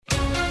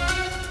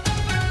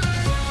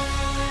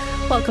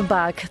Welcome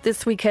back.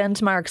 This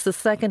weekend marks the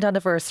second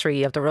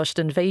anniversary of the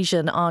Russian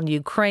invasion on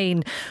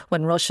Ukraine,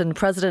 when Russian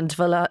President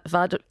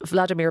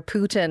Vladimir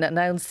Putin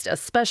announced a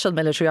special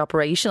military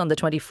operation on the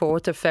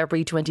 24th of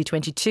February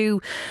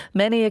 2022.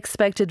 Many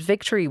expected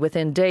victory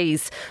within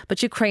days,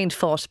 but Ukraine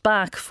fought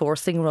back,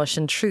 forcing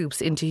Russian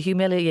troops into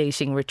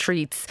humiliating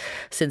retreats.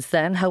 Since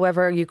then,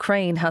 however,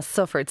 Ukraine has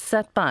suffered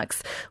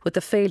setbacks with the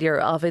failure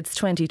of its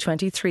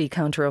 2023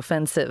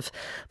 counter-offensive.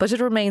 But it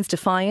remains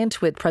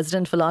defiant, with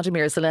President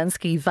Volodymyr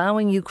Zelensky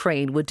vowing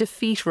Ukraine would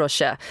defeat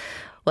Russia.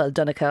 Well,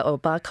 Donnacha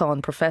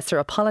Beacháin, Professor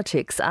of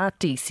Politics at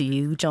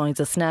DCU, joins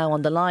us now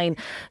on the line.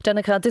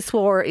 Donnacha, this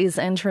war is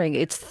entering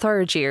its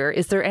third year.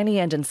 Is there any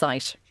end in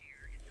sight?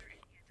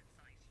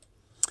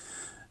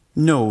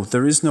 No,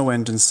 there is no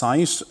end in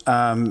sight.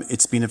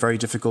 It's been a very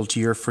difficult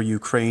year for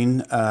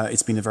Ukraine.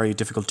 It's been a very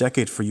difficult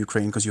decade for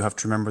Ukraine, because you have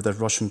to remember that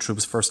Russian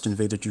troops first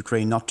invaded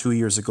Ukraine not 2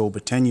 years ago,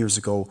 but 10 years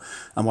ago.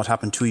 And what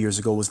happened 2 years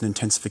ago was an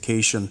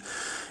intensification.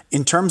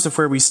 In terms of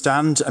where we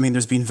stand, I mean,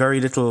 there's been very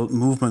little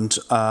movement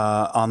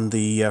on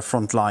the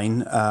front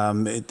line.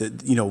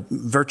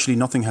 Virtually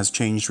nothing has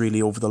changed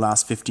really over the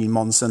last 15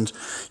 months. And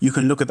you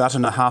can look at that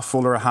in a half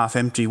full or a half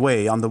empty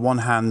way. On the one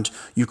hand,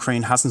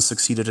 Ukraine hasn't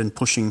succeeded in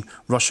pushing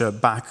Russia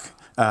back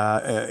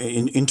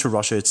into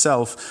Russia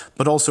itself,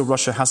 but also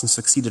Russia hasn't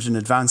succeeded in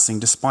advancing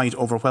despite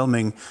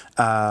overwhelming,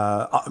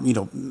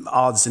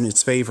 odds in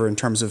its favour in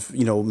terms of,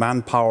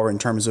 manpower, in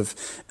terms of,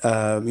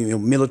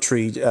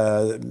 military,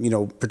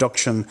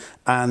 production.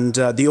 And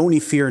the only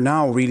fear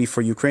now really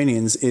for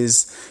Ukrainians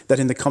is that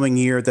in the coming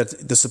year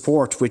that the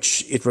support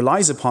which it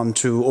relies upon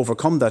to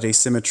overcome that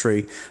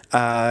asymmetry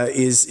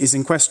is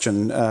in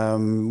question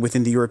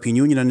within the European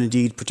Union, and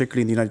indeed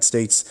particularly in the United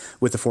States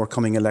with the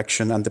forthcoming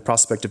election and the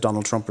prospect of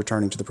Donald Trump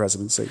returning to the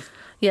presidency.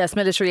 Yes,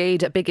 military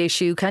aid, a big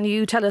issue. Can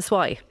you tell us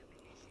why?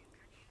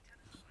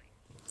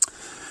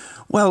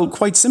 Well,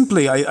 quite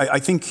simply, I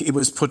think it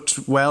was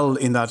put well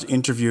in that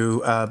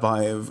interview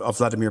of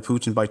Vladimir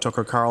Putin by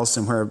Tucker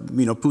Carlson, where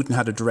Putin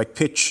had a direct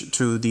pitch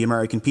to the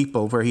American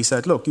people, where he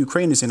said, "Look,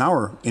 Ukraine is in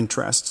our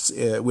interests,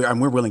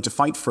 and we're willing to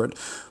fight for it.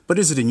 But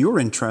is it in your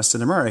interest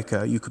in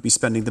America? You could be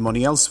spending the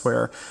money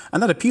elsewhere."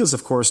 And that appeals,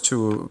 of course,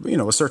 to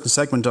a certain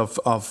segment of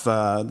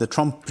the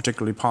Trump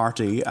particularly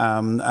party,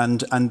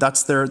 and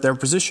that's their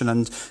position.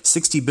 And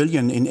 60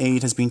 billion in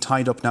aid has been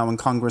tied up now in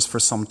Congress for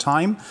some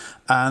time.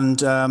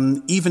 And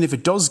even if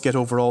it does get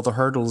over all the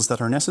hurdles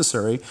that are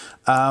necessary,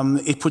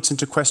 it puts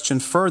into question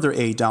further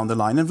aid down the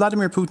line. And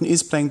Vladimir Putin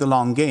is playing the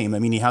long game. I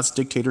mean, he has a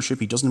dictatorship.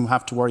 He doesn't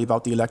have to worry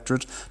about the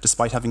electorate,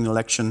 despite having an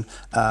election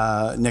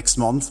next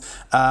month.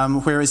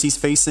 Whereas he's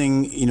facing,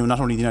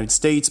 not only the United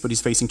States, but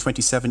he's facing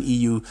 27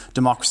 EU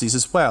democracies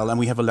as well. And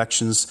we have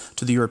elections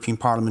to the European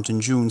Parliament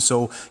in June.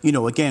 So,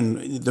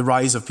 again, the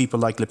rise of people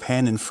like Le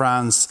Pen in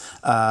France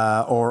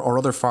or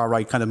other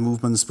far-right kind of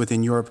movements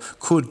within Europe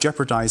could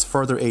jeopardise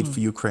further aid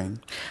for Ukraine.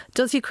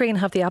 Does Ukraine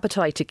have the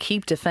appetite to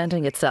keep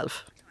defending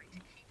itself?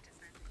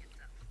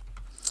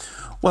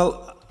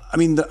 Well, I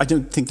mean, I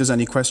don't think there's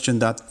any question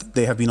that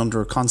they have been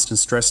under constant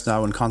stress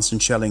now and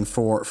constant shelling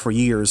for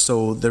years.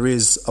 So there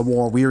is a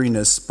war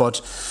weariness.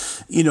 But,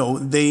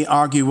 they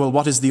argue, well,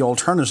 what is the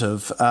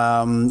alternative?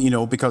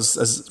 Because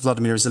as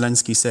Vladimir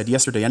Zelensky said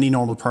yesterday, any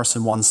normal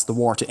person wants the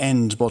war to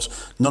end, but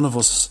none of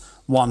us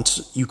want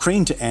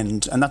Ukraine to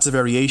end. And that's a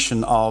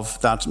variation of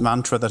that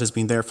mantra that has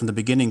been there from the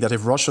beginning, that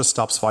if Russia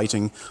stops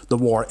fighting, the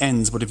war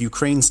ends. But if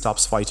Ukraine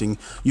stops fighting,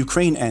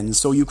 Ukraine ends.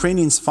 So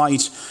Ukrainians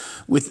fight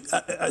with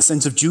a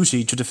sense of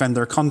duty to defend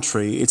their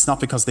country. It's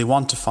not because they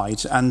want to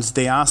fight. And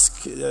they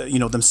ask,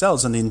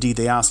 themselves, and indeed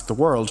they ask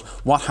the world,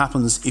 what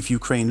happens if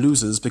Ukraine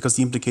loses? Because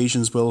the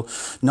implications will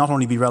not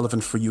only be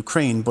relevant for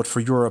Ukraine, but for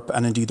Europe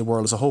and indeed the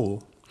world as a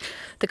whole.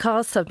 The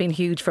costs have been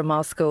huge for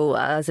Moscow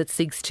as it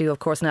seeks to, of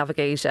course,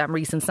 navigate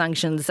recent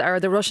sanctions. Are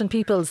the Russian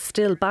people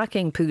still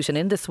backing Putin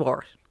in this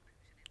war?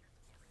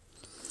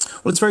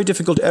 Well, it's very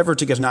difficult ever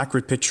to get an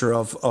accurate picture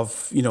of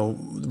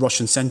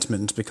Russian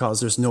sentiment, because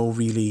there's no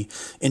really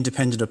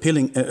independent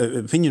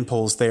opinion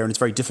polls there, and it's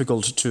very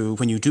difficult to,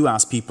 when you do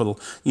ask people,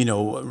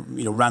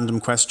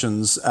 random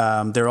questions,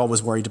 they're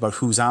always worried about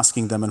who's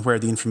asking them and where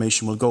the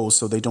information will go,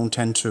 so they don't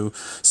tend to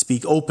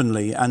speak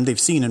openly. And they've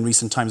seen in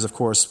recent times, of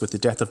course, with the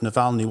death of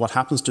Navalny, what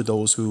happens to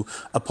those who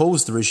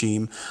oppose the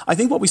regime. I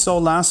think what we saw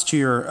last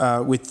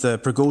year with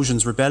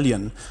Prigozhin's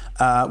rebellion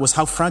was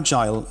how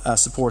fragile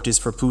support is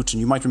for Putin.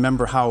 You might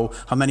remember how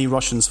many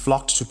Russians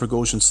flocked to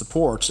Prigozhin's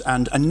support,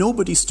 and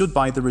nobody stood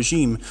by the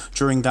regime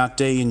during that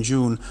day in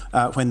June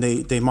when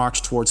they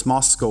marched towards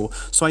Moscow.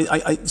 So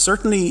I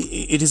certainly,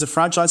 it is a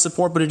fragile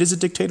support, but it is a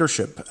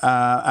dictatorship,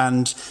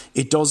 and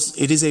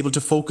it is able to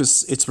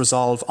focus its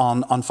resolve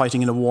on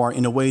fighting in a war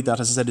in a way that,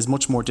 as I said, is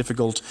much more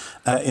difficult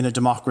in a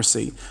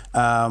democracy.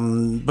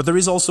 But there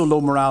is also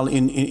low morale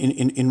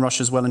in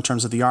Russia as well in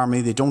terms of the army.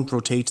 They don't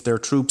rotate their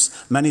troops.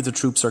 Many of the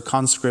troops are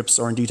conscripts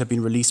or indeed have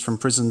been released from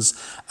prisons.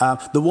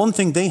 The one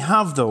thing they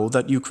have, though,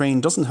 that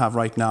Ukraine doesn't have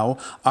right now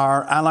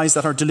are allies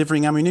that are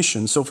delivering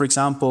ammunition. So, for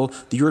example,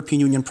 the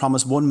European Union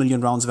promised 1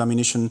 million rounds of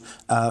ammunition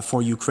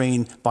for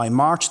Ukraine by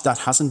March. That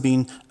hasn't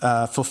been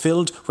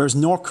fulfilled, whereas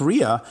North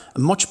Korea, a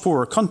much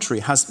poorer country,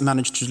 has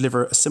managed to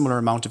deliver a similar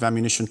amount of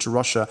ammunition to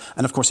Russia.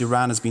 And, of course,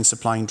 Iran has been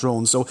supplying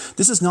drones. So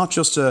this is not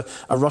just a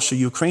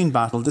Russia-Ukraine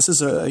battle. This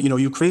is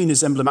Ukraine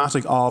is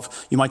emblematic of,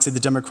 you might say, the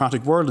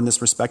democratic world in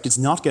this respect. It's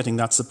not getting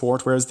that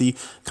support, whereas the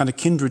kind of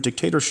kindred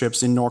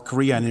dictatorships in North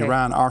Korea and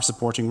Iran are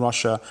supporting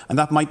Russia. And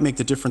that might make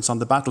the difference on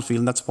the battlefield.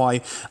 And that's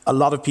why a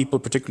lot of people,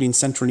 particularly in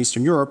Central and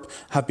Eastern Europe,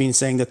 have been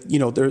saying that,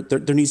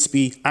 there needs to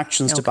be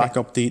actions to back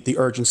up the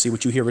urgency,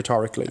 which you hear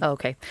rhetorically.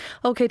 Okay,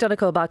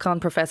 Donnacha Beacháin,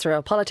 Professor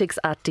of Politics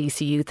at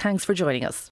DCU. Thanks for joining us.